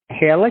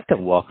Hey, I'd like to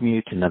welcome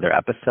you to another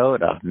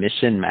episode of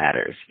Mission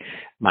Matters.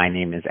 My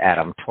name is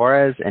Adam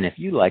Torres, and if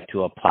you'd like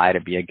to apply to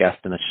be a guest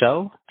on the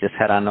show, just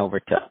head on over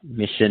to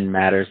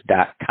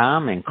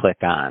missionmatters.com and click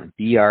on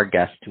Be Our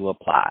Guest to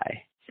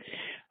apply.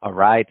 All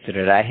right, so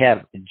today I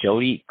have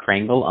Jody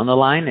Krangle on the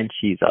line, and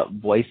she's a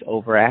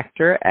voiceover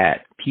actor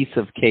at Piece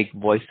of Cake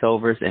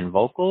Voiceovers and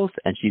Vocals,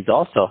 and she's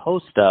also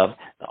host of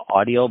the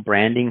Audio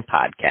Branding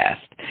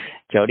Podcast.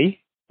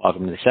 Jody,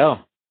 welcome to the show.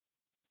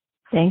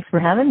 Thanks for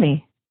having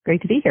me. Great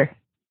to be here.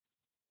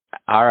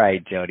 All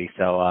right, Jody.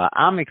 So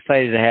I'm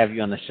excited to have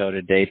you on the show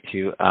today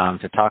to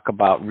talk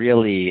about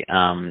really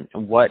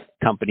what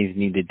companies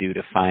need to do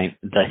to find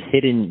the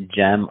hidden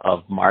gem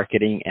of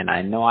marketing. And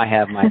I know I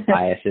have my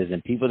biases,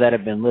 and people that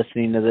have been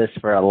listening to this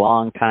for a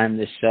long time,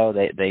 this show,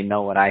 they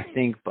know what I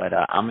think. But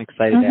I'm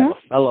excited to have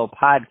a fellow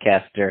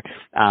podcaster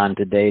on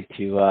today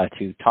to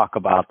talk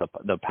about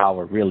the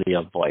power really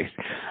of voice.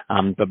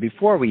 But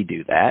before we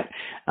do that,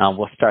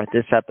 we'll start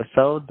this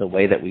episode the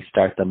way that we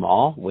start them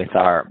all, with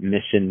our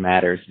Mission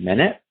Matters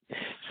Minute.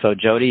 So,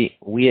 Jody,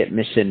 we at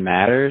Mission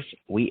Matters,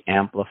 we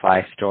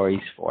amplify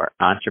stories for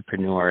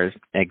entrepreneurs,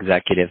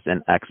 executives,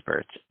 and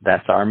experts.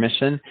 That's our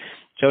mission.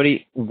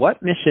 Jody,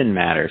 what mission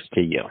matters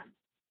to you?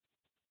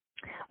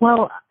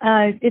 Well,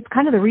 it's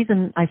kind of the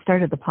reason I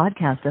started the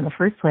podcast in the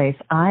first place.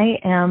 I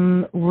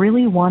am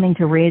really wanting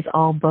to raise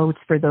all boats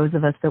for those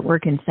of us that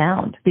work in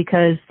sound,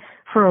 because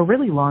for a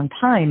really long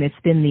time, it's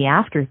been the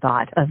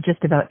afterthought of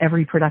just about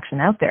every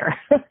production out there.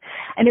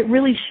 And it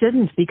really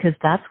shouldn't, because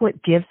that's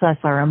what gives us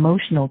our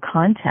emotional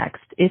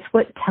context. It's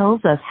what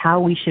tells us how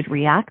we should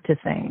react to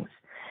things.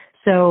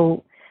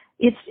 So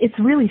it's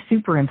really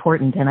super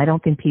important, and I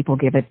don't think people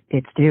give it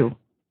its due.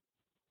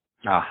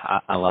 Oh,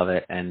 I love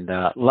it, and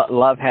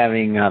love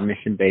having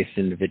mission-based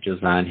individuals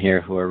on here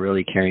who are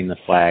really carrying the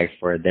flag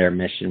for their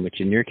mission, which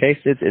in your case,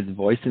 it's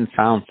voice and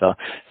sound.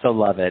 So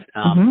love it.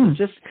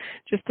 Just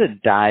to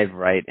dive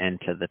right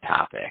into the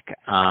topic.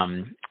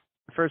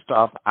 First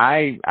off,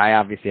 I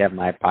obviously have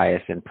my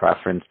bias and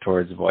preference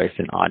towards voice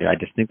and audio. I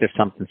just think there's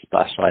something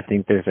special. I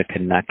think there's a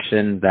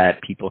connection that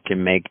people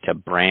can make to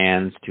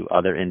brands, to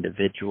other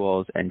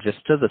individuals, and just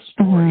to the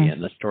story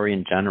and the story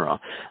in general.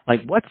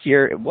 Like, what's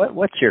your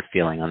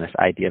feeling on this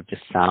idea of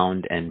just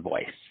sound and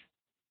voice?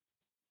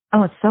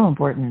 Oh, it's so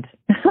important.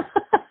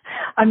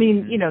 I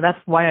mean, that's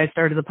why I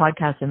started the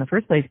podcast in the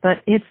first place,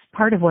 but it's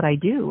part of what I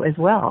do as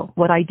well.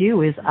 What I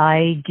do is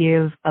I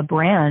give a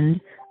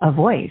brand a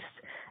voice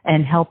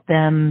and help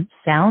them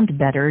sound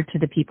better to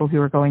the people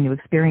who are going to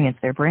experience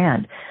their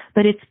brand.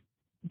 But it's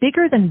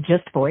bigger than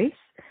just voice.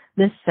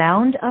 The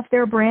sound of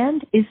their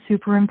brand is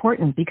super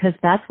important, because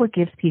that's what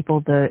gives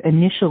people the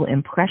initial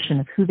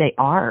impression of who they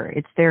are.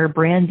 It's their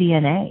brand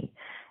DNA.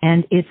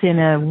 And it's in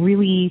a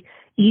really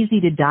easy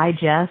to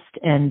digest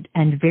and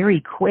very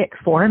quick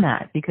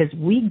format, because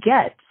we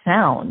get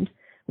sound.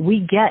 We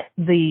get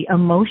the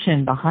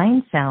emotion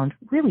behind sound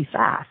really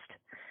fast.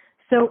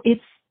 So it's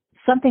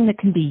something that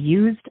can be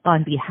used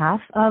on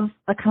behalf of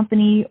a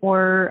company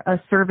or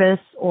a service,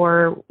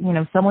 or,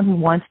 someone who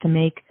wants to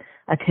make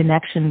a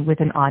connection with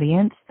an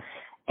audience.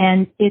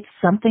 And it's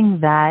something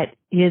that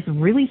is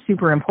really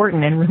super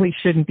important and really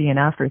shouldn't be an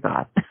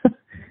afterthought.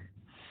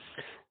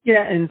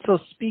 Yeah, and so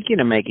speaking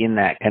of making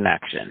that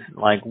connection,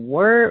 lots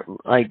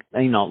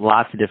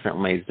of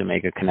different ways to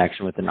make a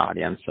connection with an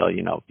audience. So,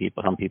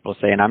 some people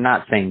say, and I'm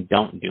not saying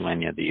don't do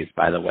any of these,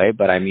 by the way,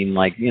 but I mean,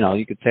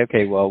 you could say,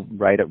 okay, well,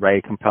 write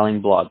a compelling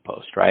blog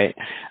post, right?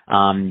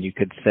 You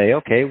could say,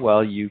 okay,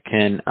 well, you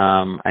can,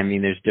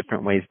 there's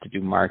different ways to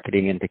do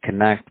marketing and to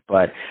connect,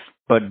 but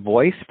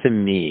voice to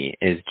me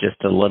is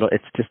just a little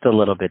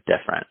bit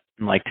different.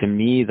 Like, to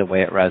me, the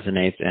way it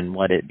resonates and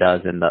what it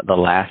does and the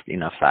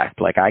lasting effect,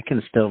 I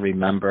can still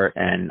remember,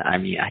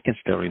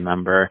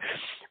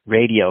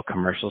 radio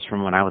commercials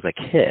from when I was a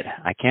kid.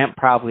 I can't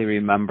probably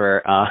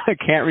remember,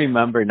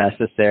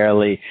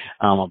 necessarily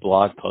a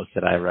blog post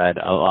that I read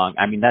along.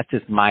 That's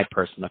just my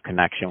personal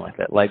connection with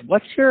it.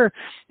 What's your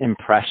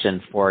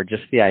impression for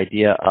just the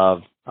idea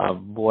of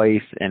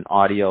voice and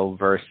audio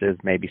versus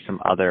maybe some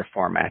other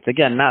formats?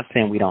 Again, not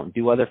saying we don't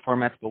do other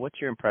formats, but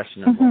what's your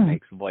impression of what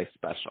makes voice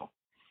special?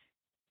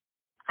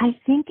 I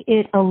think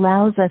it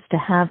allows us to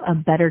have a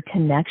better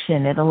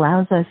connection. It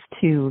allows us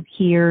to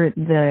hear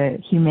the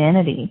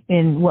humanity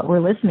in what we're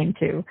listening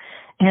to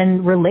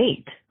and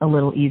relate a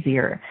little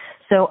easier.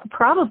 So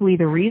probably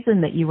the reason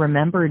that you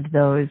remembered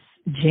those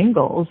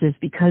jingles is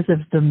because of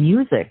the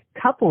music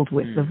coupled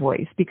with the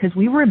voice, because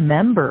we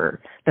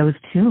remember those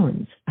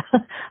tunes.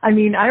 I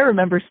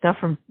remember stuff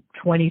from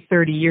 20,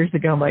 30 years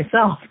ago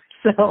myself.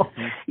 So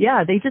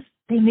yeah,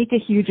 they make a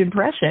huge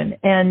impression.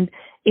 And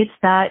it's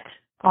that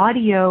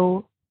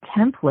audio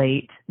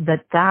template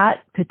that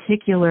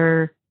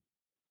particular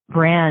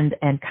brand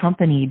and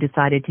company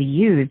decided to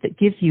use that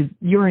gives you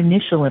your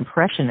initial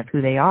impression of who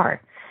they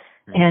are.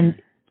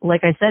 And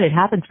like I said, it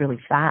happens really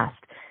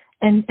fast.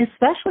 And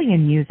especially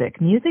in music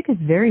is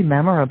very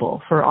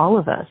memorable for all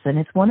of us. And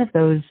it's one of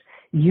those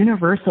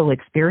universal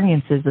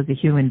experiences as a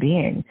human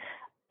being,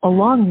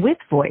 along with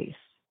voice.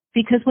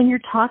 because when you're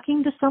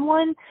talking to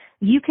someone,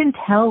 you can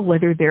tell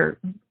whether they're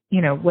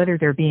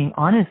being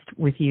honest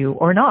with you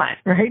or not,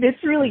 right?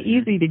 It's really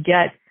easy to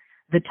get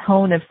the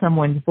tone of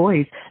someone's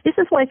voice. This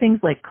is why things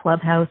like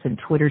Clubhouse and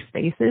Twitter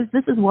Spaces,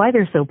 this is why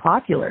they're so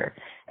popular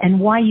and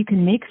why you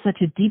can make such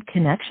a deep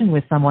connection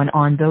with someone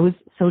on those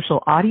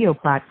social audio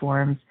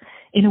platforms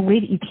in a way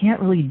that you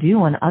can't really do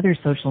on other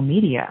social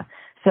media.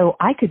 So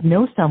I could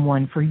know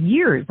someone for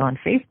years on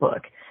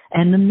Facebook,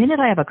 and the minute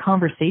I have a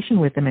conversation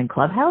with them in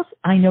Clubhouse,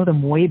 I know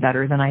them way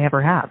better than I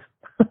ever have.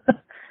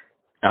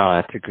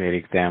 Oh, that's a great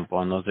example,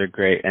 and those are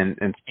great. And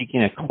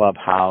speaking of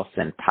Clubhouse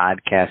and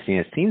podcasting,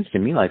 it seems to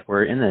me like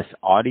we're in this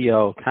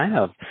audio kind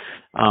of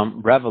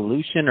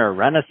revolution or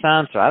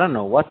renaissance, or I don't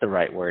know what the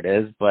right word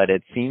is, but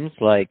it seems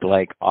like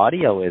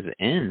audio is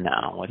in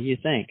now. What do you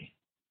think?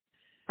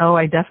 Oh,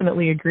 I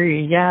definitely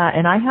agree. Yeah,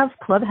 and I have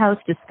Clubhouse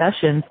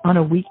discussions on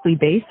a weekly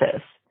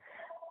basis.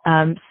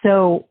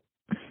 So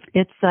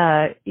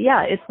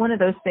it's one of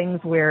those things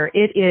where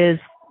it is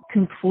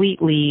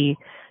completely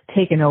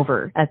taken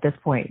over at this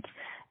point.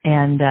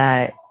 And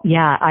I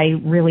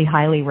really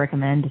highly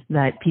recommend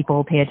that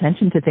people pay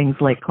attention to things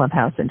like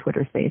Clubhouse and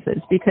Twitter Spaces,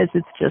 because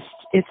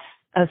it's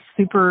a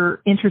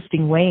super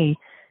interesting way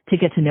to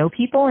get to know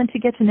people and to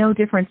get to know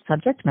different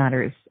subject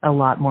matters a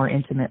lot more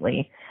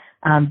intimately.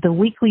 The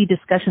weekly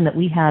discussion that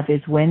we have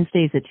is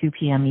Wednesdays at 2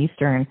 p.m.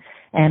 Eastern,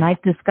 and I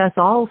discuss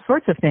all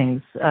sorts of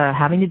things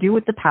having to do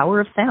with the power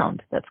of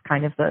sound. That's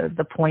kind of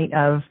the point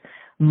of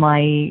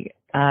my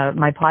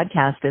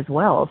podcast as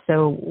well.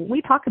 So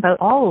we talk about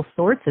all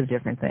sorts of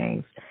different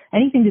things,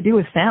 anything to do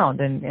with sound,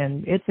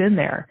 and it's in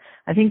there.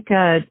 I think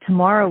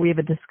tomorrow we have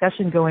a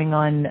discussion going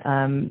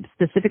on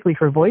specifically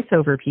for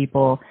voiceover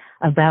people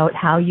about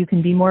how you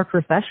can be more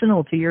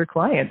professional to your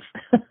clients.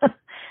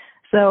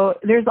 So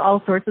there's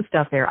all sorts of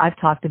stuff there. I've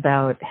talked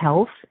about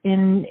health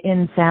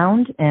in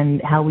sound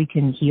and how we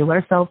can heal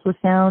ourselves with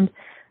sound.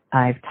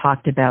 I've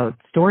talked about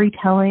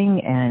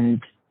storytelling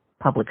and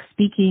public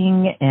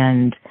speaking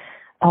and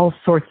all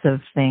sorts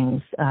of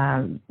things.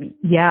 And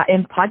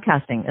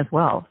podcasting as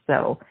well.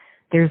 So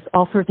there's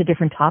all sorts of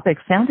different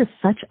topics. Sound is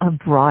such a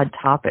broad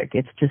topic.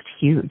 It's just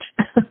huge.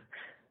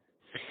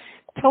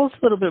 Tell us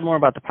a little bit more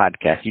about the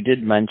podcast. You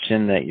did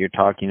mention that you're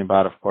talking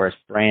about, of course,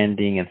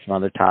 branding and some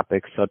other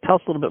topics. So tell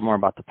us a little bit more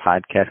about the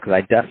podcast, because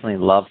I definitely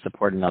love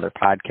supporting other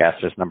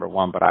podcasters, number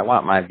one, but I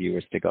want my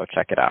viewers to go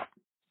check it out.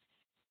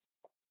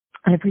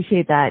 I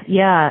appreciate that.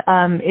 Yeah,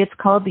 it's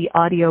called the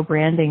Audio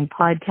Branding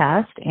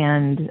Podcast,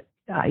 and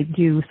I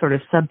do sort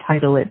of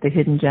subtitle it The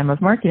Hidden Gem of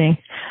Marketing,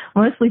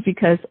 mostly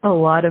because a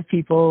lot of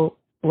people,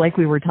 like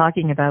we were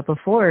talking about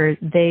before,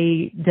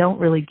 they don't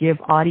really give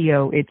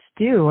audio its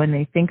due, and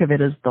they think of it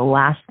as the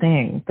last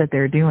thing that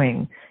they're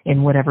doing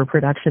in whatever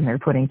production they're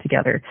putting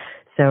together.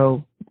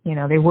 So,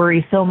 they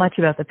worry so much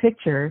about the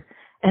picture,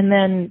 and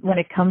then when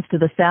it comes to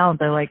the sound,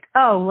 they're like,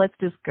 oh, let's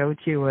just go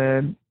to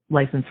a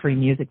license-free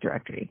music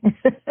directory.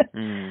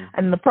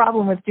 And the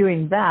problem with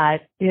doing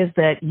that is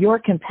that your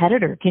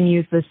competitor can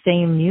use the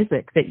same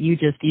music that you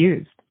just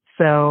used.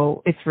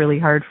 So it's really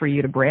hard for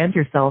you to brand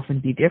yourself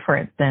and be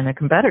different than a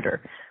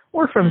competitor,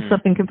 or from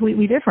something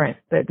completely different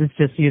that is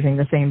just using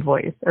the same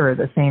voice, or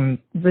the same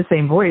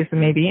voice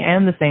maybe,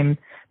 and the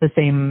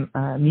same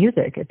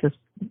music. It just,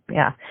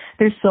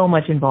 there's so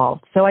much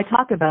involved. So I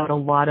talk about a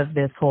lot of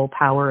this whole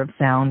power of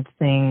sound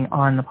thing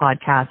on the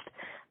podcast,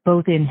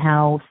 both in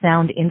how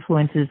sound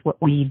influences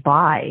what we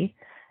buy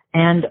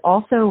and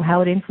also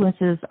how it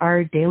influences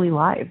our daily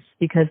lives,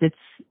 because it's,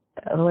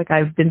 like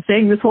I've been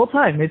saying this whole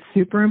time, it's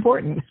super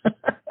important.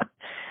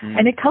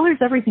 And it colors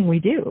everything we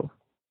do.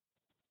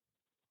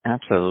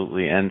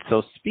 Absolutely. And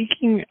so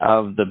speaking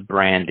of the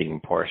branding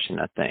portion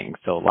of things,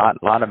 so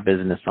a lot of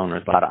business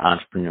owners, a lot of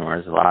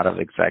entrepreneurs, a lot of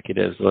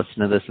executives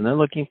listen to this, and they're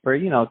looking for,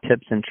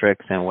 tips and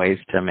tricks and ways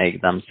to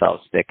make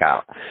themselves stick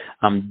out.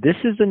 This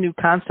is a new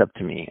concept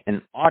to me,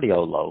 an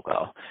audio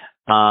logo.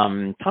 Tell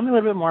me a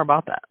little bit more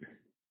about that.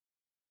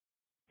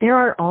 There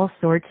are all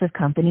sorts of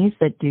companies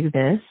that do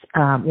this.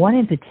 One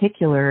in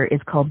particular is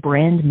called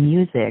Brand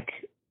Music,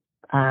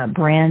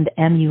 Brand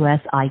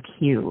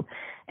MUSIQ,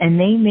 and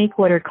they make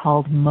what are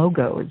called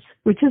mogos,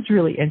 which is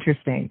really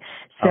interesting.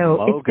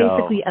 So it's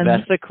basically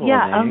That's a cool name.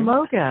 A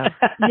mogo.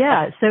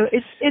 Yeah, so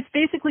it's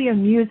basically a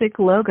music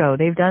logo.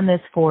 They've done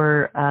this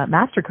for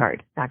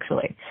MasterCard,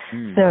 actually.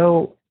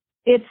 So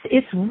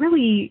it's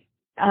really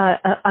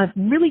a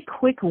really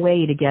quick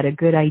way to get a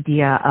good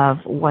idea of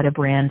what a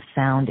brand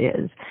sound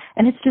is.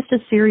 And it's just a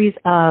series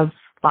of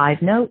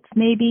 5 notes,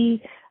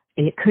 maybe.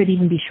 It could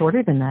even be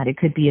shorter than that. It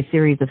could be a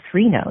series of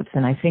 3 notes.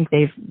 And I think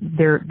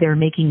they're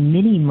making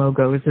mini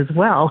mogos as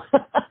well,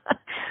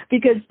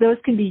 because those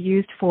can be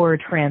used for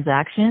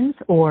transactions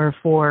or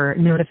for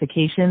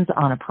notifications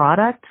on a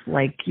product,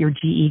 like your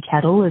GE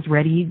kettle is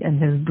ready and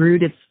has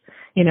brewed its,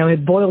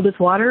 it boiled its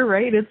water,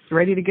 right? It's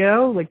ready to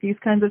go, like these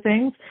kinds of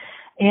things.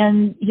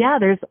 And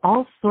there's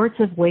all sorts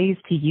of ways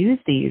to use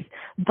these,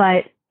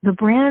 but the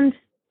brand,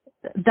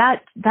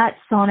 that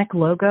sonic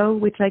logo,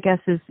 which I guess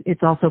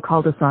it's also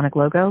called a sonic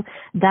logo,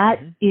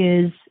 that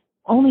is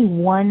only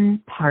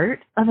one part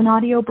of an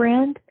audio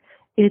brand.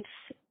 it's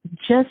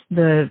just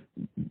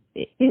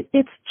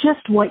it's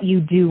just what you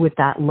do with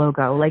that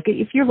logo. Like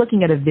if you're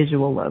looking at a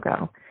visual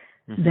logo,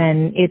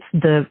 then it's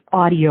the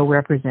audio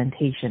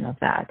representation of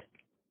that.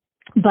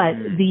 But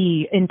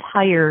the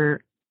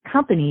entire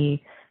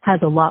company has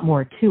a lot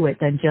more to it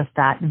than just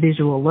that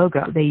visual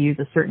logo. They use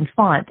a certain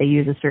font, they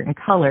use a certain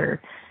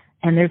color,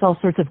 and there's all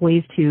sorts of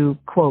ways to,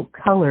 quote,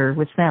 color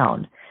with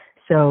sound.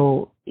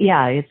 So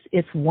yeah,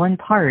 it's one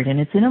part, and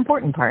it's an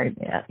important part.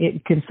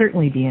 It can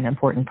certainly be an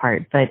important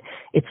part, but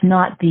it's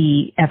not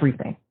the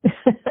everything.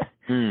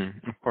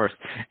 Of course.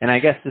 And I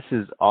guess this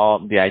is all,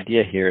 the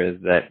idea here is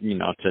that,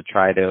 to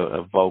try to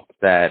evoke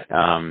that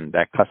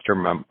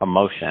customer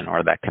emotion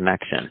or that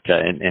connection to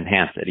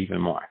enhance it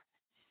even more.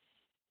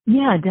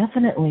 Yeah,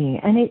 definitely.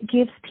 And it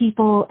gives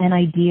people an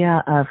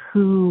idea of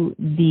who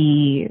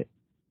the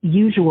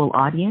usual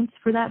audience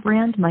for that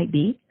brand might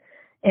be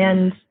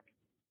and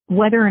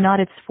whether or not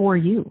it's for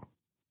you.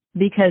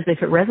 Because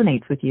if it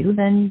resonates with you,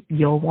 then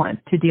you'll want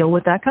to deal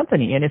with that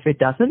company. And if it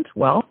doesn't,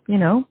 well,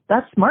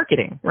 that's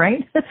marketing,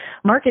 right?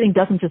 Marketing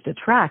doesn't just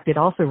attract, it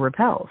also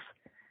repels.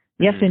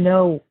 You have to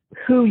know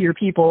who your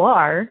people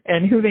are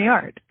and who they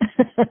aren't.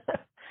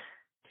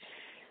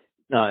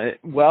 No,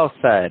 well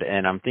said.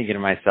 And I'm thinking to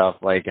myself,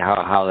 like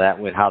how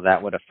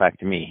that would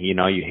affect me.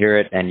 You hear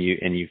it and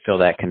you feel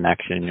that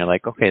connection. And you're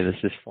like, okay, this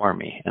is for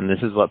me, and this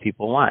is what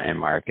people want in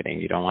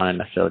marketing. You don't want to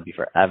necessarily be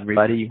for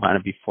everybody. You want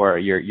to be for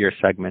your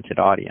segmented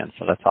audience.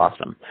 So that's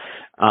awesome.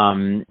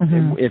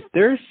 If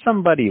there's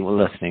somebody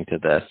listening to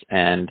this,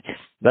 and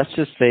let's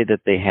just say that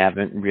they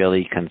haven't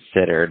really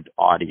considered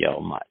audio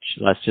much.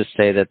 Let's just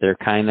say that they're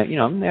kind of,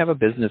 they have a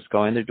business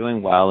going, they're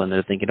doing well, and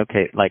they're thinking,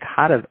 okay, like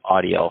how does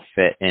audio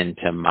fit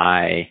into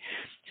my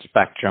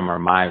spectrum or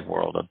my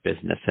world of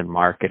business and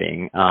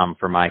marketing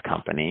for my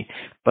company?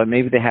 But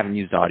maybe they haven't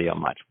used audio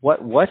much.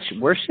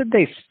 Where should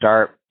they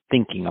start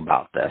thinking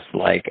about this,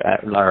 like,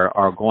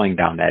 or going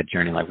down that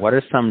journey? Like, what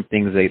are some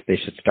things they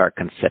should start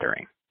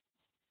considering?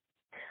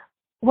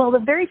 Well, the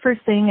very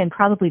first thing, and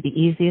probably the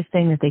easiest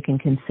thing that they can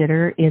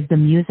consider, is the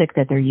music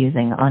that they're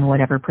using on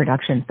whatever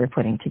productions they're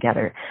putting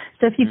together.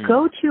 So if you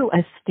go to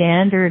a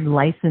standard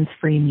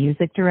license-free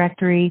music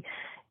directory,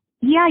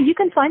 yeah, you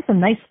can find some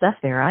nice stuff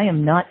there. I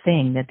am not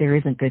saying that there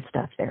isn't good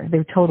stuff there.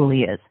 There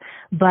totally is.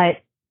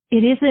 But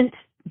it isn't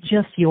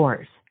just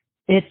yours.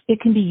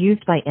 It can be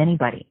used by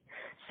anybody.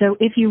 So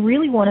if you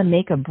really want to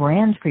make a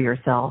brand for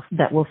yourself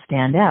that will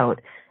stand out,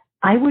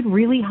 I would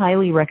really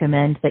highly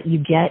recommend that you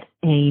get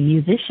a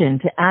musician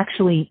to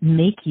actually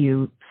make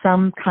you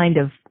some kind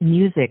of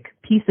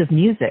piece of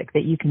music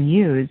that you can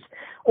use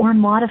or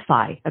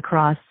modify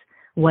across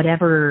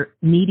whatever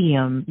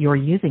medium you're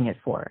using it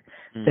for.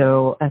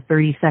 So a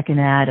 30-second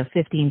ad, a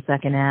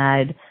 15-second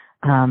ad,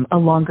 a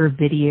longer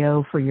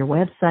video for your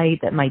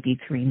website that might be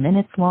 3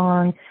 minutes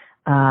long.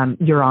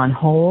 You're on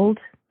hold,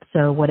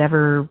 so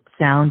whatever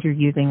sound you're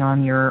using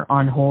on your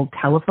on-hold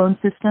telephone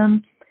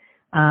system.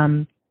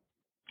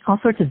 All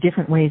sorts of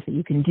different ways that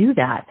you can do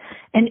that.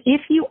 And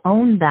if you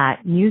own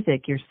that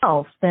music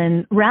yourself,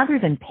 then rather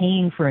than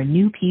paying for a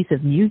new piece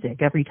of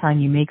music every time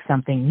you make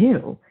something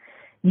new,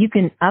 you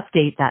can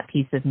update that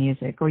piece of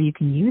music, or you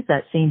can use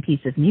that same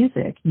piece of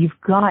music. You've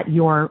got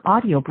your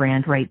audio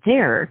brand right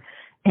there.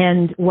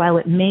 And while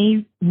it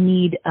may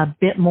need a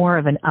bit more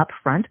of an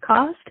upfront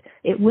cost,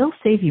 it will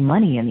save you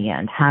money in the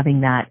end,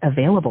 having that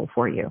available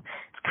for you.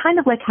 It's kind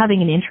of like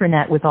having an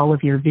intranet with all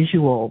of your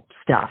visual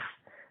stuff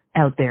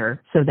out there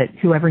so that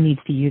whoever needs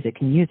to use it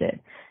can use it.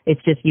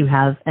 It's just you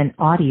have an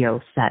audio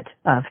set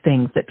of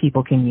things that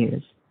people can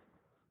use.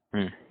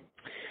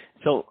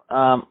 So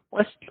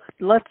let's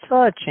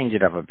change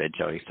it up a bit,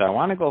 Jody. So I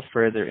want to go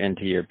further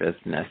into your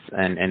business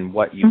and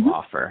what you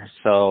offer.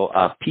 So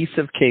Piece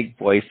of Cake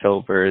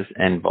voiceovers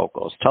and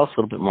vocals. Tell us a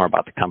little bit more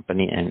about the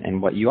company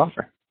and what you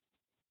offer.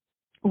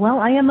 Well,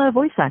 I am a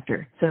voice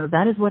actor, so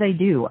that is what I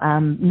do.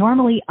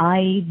 Normally,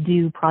 I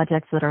do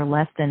projects that are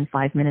less than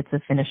 5 minutes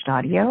of finished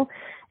audio,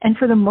 and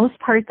for the most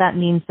part, that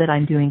means that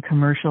I'm doing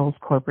commercials,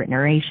 corporate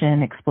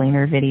narration,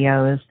 explainer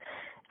videos.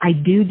 I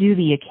do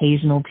the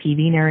occasional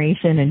TV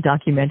narration and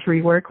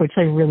documentary work, which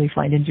I really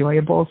find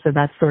enjoyable, so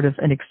that's sort of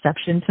an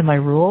exception to my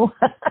rule.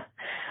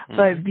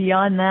 But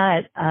beyond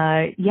that,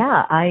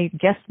 I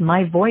guess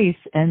my voice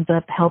ends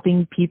up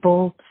helping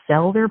people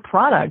sell their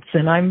products,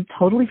 and I'm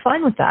totally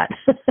fine with that.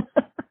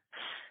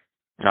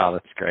 Oh,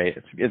 that's great.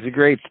 It's a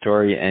great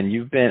story. And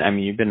you've been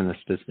in this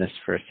business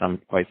for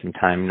quite some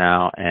time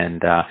now.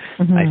 And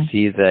I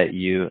see that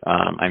you,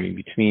 I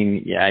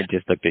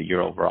just looked at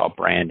your overall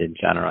brand in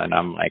general, and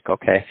I'm like,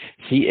 okay,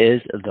 she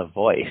is the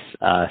voice.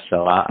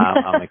 So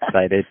I'm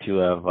excited to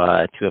have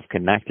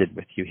connected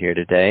with you here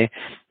today.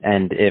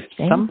 And if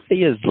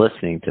somebody is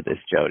listening to this,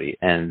 Jody,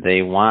 and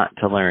they want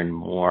to learn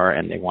more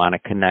and they want to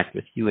connect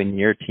with you and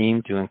your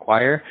team to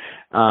inquire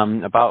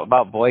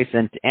about voice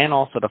and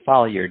also to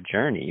follow your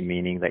journey,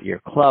 meaning that your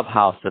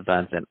Clubhouse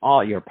events and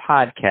all your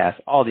podcasts,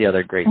 all the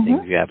other great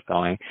things you have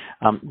going,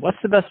 what's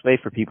the best way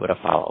for people to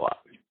follow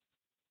up?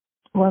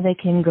 Well, they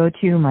can go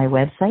to my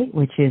website,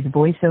 which is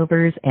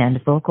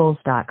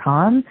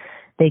voiceoversandvocals.com.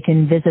 They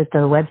can visit the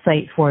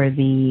website for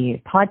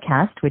the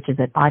podcast, which is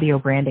at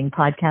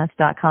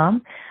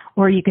audiobrandingpodcast.com,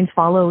 or you can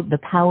follow the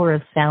Power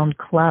of Sound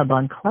Club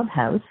on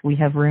Clubhouse. We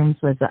have rooms,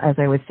 as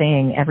I was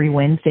saying, every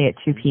Wednesday at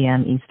 2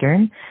 p.m.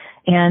 Eastern.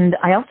 And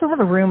I also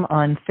have a room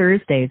on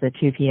Thursdays at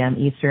 2 p.m.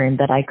 Eastern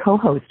that I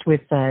co-host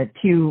with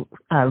two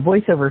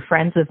voiceover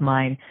friends of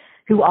mine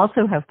who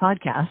also have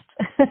podcasts.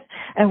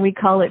 And we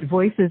call it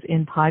Voices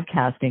in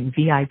Podcasting,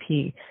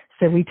 VIP.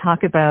 So we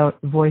talk about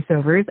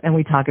voiceovers and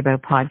we talk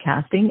about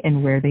podcasting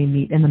and where they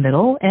meet in the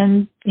middle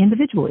and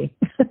individually.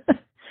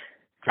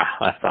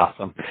 Oh, that's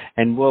awesome.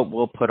 And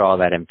we'll put all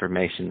that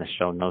information in the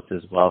show notes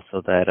as well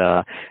so that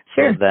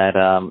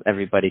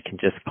everybody can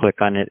just click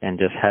on it and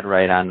just head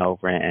right on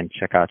over and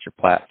check out your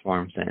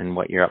platforms and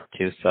what you're up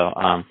to. So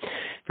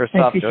first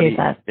off, Jody,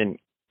 it's been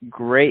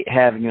great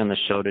having you on the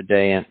show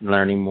today and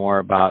learning more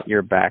about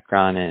your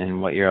background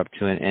and what you're up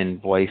to in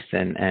voice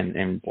and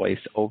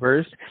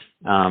voiceovers.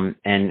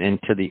 And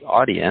to the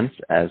audience,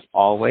 as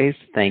always,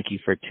 thank you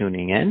for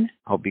tuning in.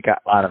 Hope you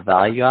got a lot of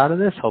value out of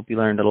this. Hope you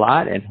learned a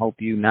lot and hope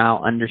you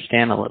now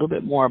understand a little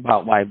bit more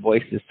about why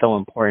voice is so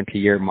important to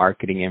your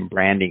marketing and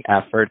branding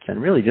efforts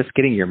and really just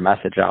getting your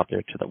message out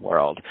there to the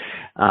world.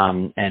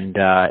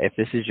 If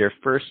this is your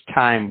first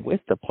time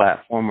with the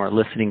platform or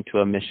listening to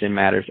a Mission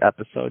Matters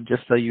episode,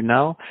 just so you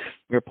know,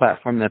 we're a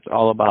platform that's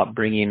all about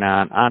bringing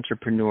on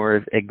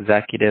entrepreneurs,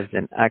 executives,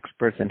 and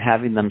experts and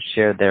having them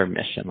share their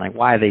mission, like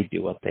why they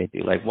do what they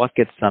do, like what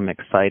gets them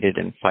excited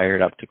and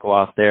fired up to go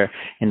out there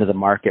into the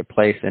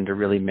marketplace and to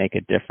really make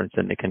a difference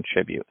and to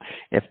contribute.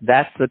 If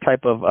that's the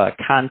type of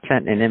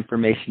content and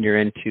information you're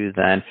into,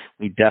 then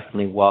we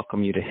definitely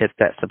welcome you to hit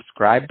that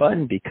subscribe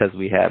button because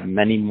we have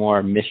many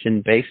more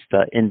mission-based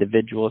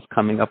individuals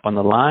coming up on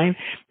the line,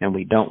 and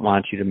we don't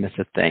want you to miss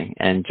a thing.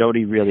 And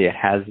Jody, really, it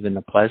has been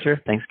a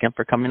pleasure. Thanks again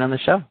for coming on the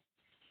show.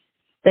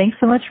 Thanks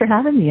so much for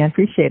having me. I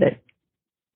appreciate it.